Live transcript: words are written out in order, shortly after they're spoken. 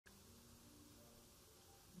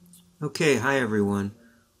Okay, hi everyone.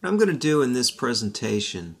 What I'm going to do in this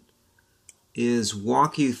presentation is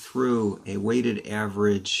walk you through a weighted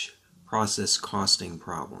average process costing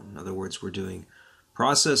problem. In other words, we're doing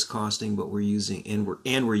process costing, but we're using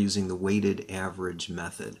the weighted average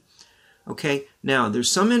method. Okay, now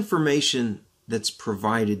there's some information that's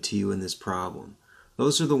provided to you in this problem.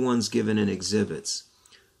 Those are the ones given in exhibits.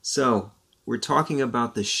 So we're talking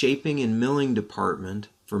about the shaping and milling department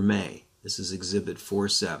for May. This is exhibit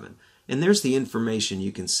 4.7. And there's the information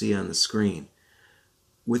you can see on the screen.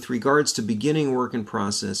 With regards to beginning work in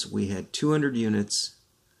process, we had 200 units.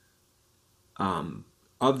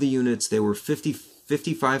 Of the units, they were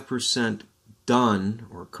 55% done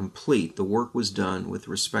or complete. The work was done with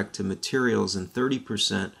respect to materials and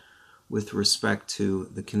 30% with respect to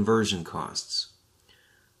the conversion costs.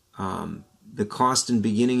 The cost and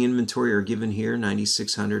beginning inventory are given here,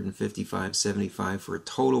 $9,600 and $5,575 for a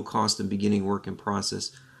total cost and beginning work in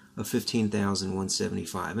process of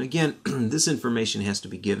 $15,175. And again, this information has to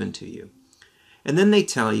be given to you. And then they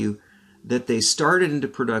tell you that they started into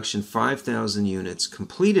production 5,000 units,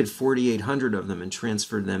 completed 4,800 of them, and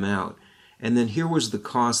transferred them out. And then here was the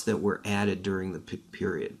cost that were added during the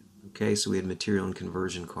period. Okay, so we had material and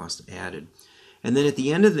conversion costs added. And then at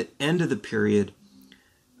the end of the period,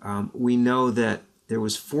 we know that there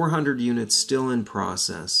was 400 units still in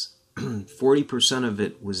process. 40% of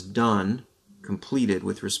it was done, completed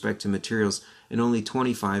with respect to materials, and only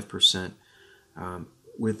 25%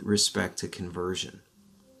 with respect to conversion.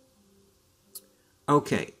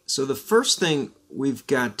 Okay, so the first thing we've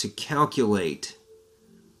got to calculate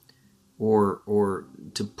or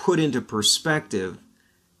to put into perspective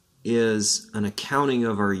is an accounting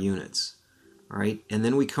of our units. All right, and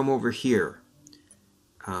then we come over here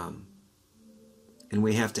and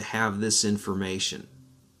we have to have this information.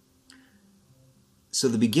 So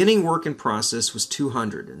the beginning work in process was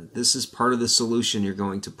 200, and this is part of the solution you're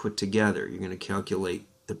going to put together. You're going to calculate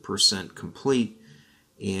the percent complete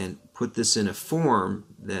and put this in a form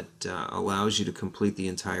that allows you to complete the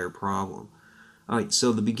entire problem. All right,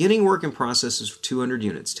 so the beginning work in process is 200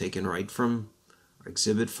 units, taken right from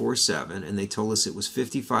Exhibit 4.7, and they told us it was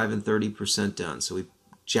 55 and 30% done. So we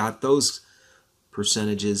jot those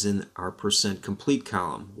percentages in our percent complete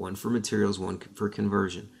column, one for materials, one for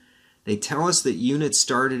conversion. They tell us that units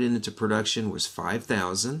started into production was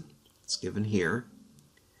 5,000, it's given here,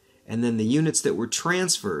 and then the units that were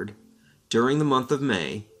transferred during the month of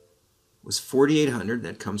May was 4,800,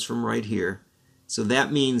 that comes from right here. So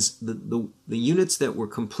that means the units that were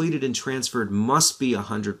completed and transferred must be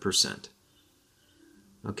 100%.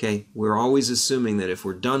 Okay, we're always assuming that if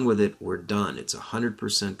we're done with it, we're done. It's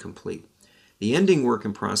 100% complete. The ending work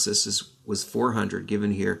in process was 400,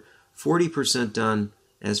 given here, 40% done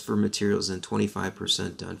as for materials and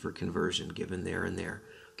 25% done for conversion, given there and there.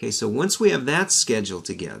 Okay, so once we have that scheduled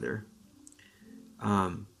together,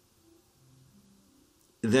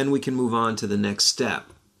 then we can move on to the next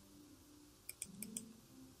step.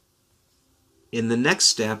 And the next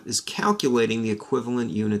step is calculating the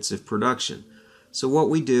equivalent units of production. So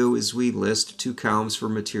what we do is we list two columns for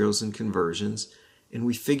materials and conversions, and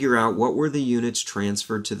we figure out what were the units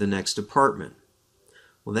transferred to the next department.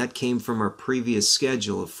 Well, that came from our previous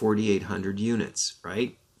schedule of 4,800 units,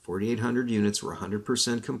 right? 4,800 units were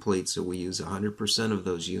 100% complete, so we use 100% of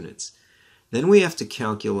those units. Then we have to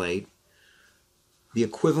calculate the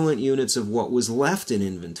equivalent units of what was left in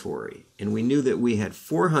inventory. And we knew that we had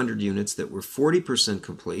 400 units that were 40%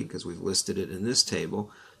 complete, because we've listed it in this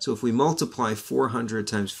table. So if we multiply 400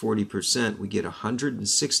 times 40%, we get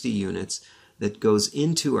 160 units that goes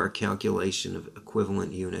into our calculation of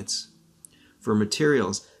equivalent units for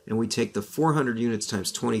materials, and we take the 400 units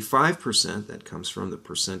times 25%, that comes from the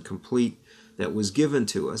percent complete that was given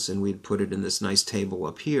to us, and we'd put it in this nice table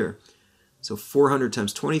up here. So 400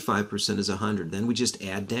 times 25% is 100. Then we just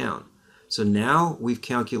add down. So now we've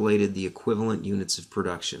calculated the equivalent units of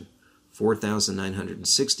production.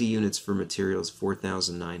 4,960 units for materials,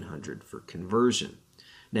 4,900 for conversion.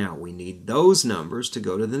 Now we need those numbers to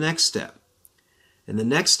go to the next step. And the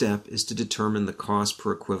next step is to determine the cost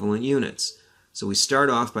per equivalent units. So we start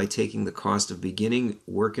off by taking the cost of beginning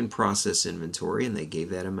work in process inventory, and they gave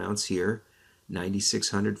that amounts here.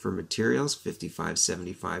 9,600 for materials,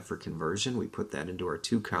 5,575 for conversion. We put that into our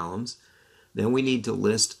two columns. Then we need to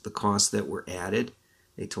list the costs that were added.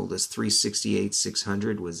 They told us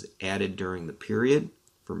 368,600 was added during the period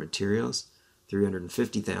for materials,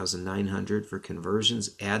 350,900 for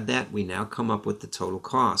conversions. Add that, we now come up with the total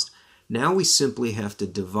cost. Now we simply have to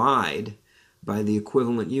divide by the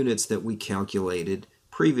equivalent units that we calculated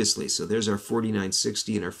previously. So there's our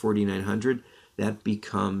 4,960 and our 4,900. That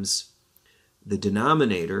becomes the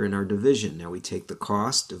denominator in our division. Now we take the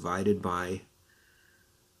cost divided by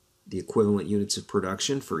the equivalent units of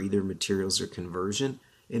production for either materials or conversion,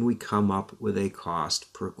 and we come up with a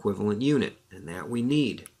cost per equivalent unit, and that we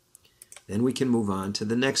need. Then we can move on to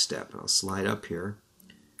the next step. I'll slide up here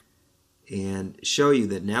and show you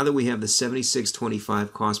that now that we have the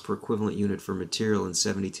 76.25 cost per equivalent unit for material and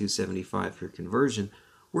 72.75 for conversion,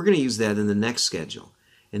 we're going to use that in the next schedule.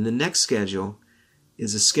 And the next schedule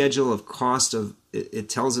is a schedule of cost of, it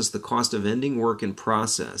tells us the cost of ending work in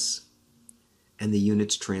process and the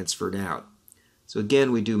units transferred out. So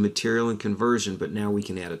again, we do material and conversion, but now we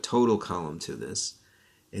can add a total column to this.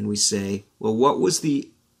 And we say, well, what was the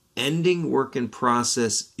ending work in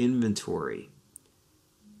process inventory?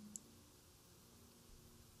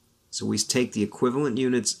 So we take the equivalent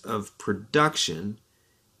units of production,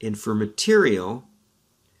 and for material,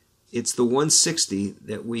 it's the 160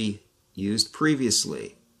 that we used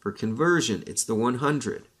previously. For conversion, it's the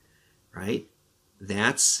 100, right?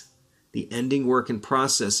 That's the ending work in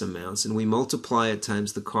process amounts, and we multiply it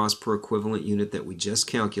times the cost per equivalent unit that we just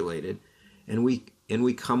calculated, and we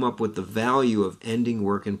come up with the value of ending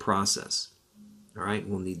work in process. All right,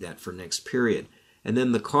 we'll need that for next period. And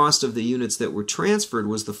then the cost of the units that were transferred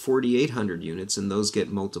was the 4,800 units, and those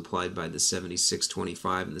get multiplied by the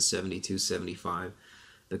 76.25 and the 72.75,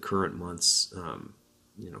 the current month's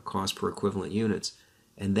cost per equivalent units,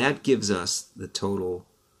 and that gives us the total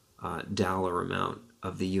dollar amount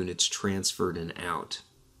of the units transferred and out.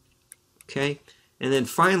 Okay, and then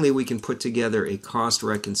finally we can put together a cost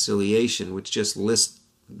reconciliation, which just lists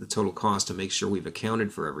the total cost to make sure we've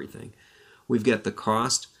accounted for everything. We've got the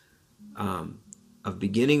cost of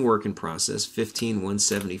beginning work in process,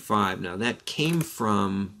 15,175. Now that came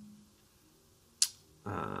from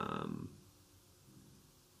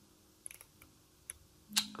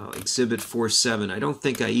Exhibit 4.7. I don't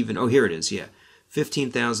think I even, oh, here it is, yeah,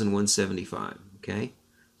 15,175. Okay,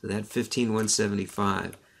 so that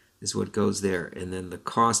 15,175 is what goes there, and then the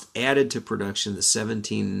cost added to production, the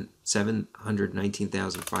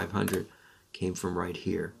 719,500, came from right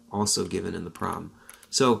here, also given in the problem.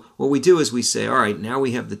 So what we do is we say, all right, now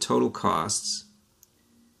we have the total costs,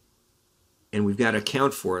 and we've got to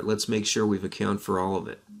account for it. Let's make sure we've accounted for all of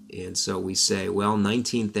it. And so we say, well,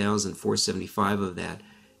 19,475 of that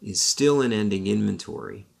is still in ending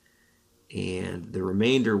inventory, and the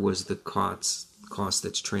remainder was the cost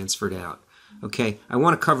that's transferred out. Okay, I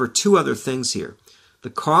want to cover two other things here. The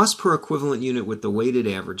cost per equivalent unit with the weighted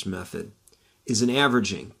average method is an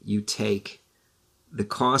averaging. You take the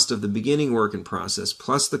cost of the beginning work in process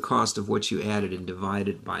plus the cost of what you added and divide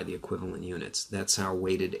it by the equivalent units. That's how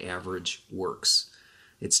weighted average works.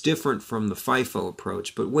 It's different from the FIFO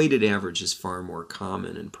approach, but weighted average is far more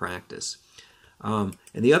common in practice. And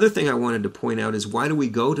the other thing I wanted to point out is, why do we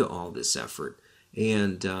go to all this effort?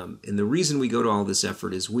 And the reason we go to all this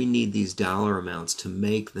effort is we need these dollar amounts to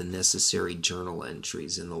make the necessary journal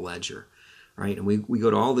entries in the ledger, right? And we go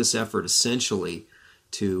to all this effort essentially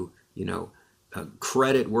to,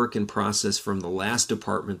 credit work in process from the last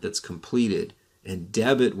department that's completed and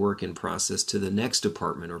debit work in process to the next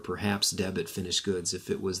department, or perhaps debit finished goods if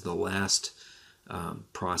it was the last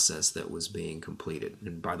process that was being completed.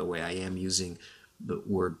 And by the way, I am using the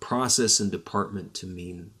word process and department to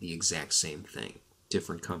mean the exact same thing.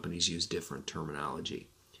 Different companies use different terminology.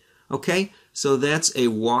 Okay, so that's a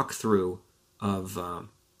walkthrough of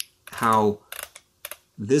how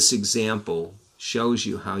this example shows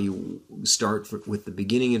you how you start with the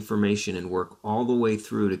beginning information and work all the way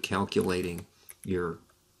through to calculating your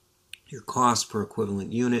cost per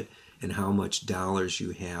equivalent unit and how much dollars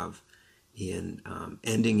you have in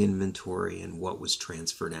ending inventory and what was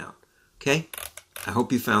transferred out. Okay? I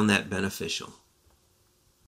hope you found that beneficial.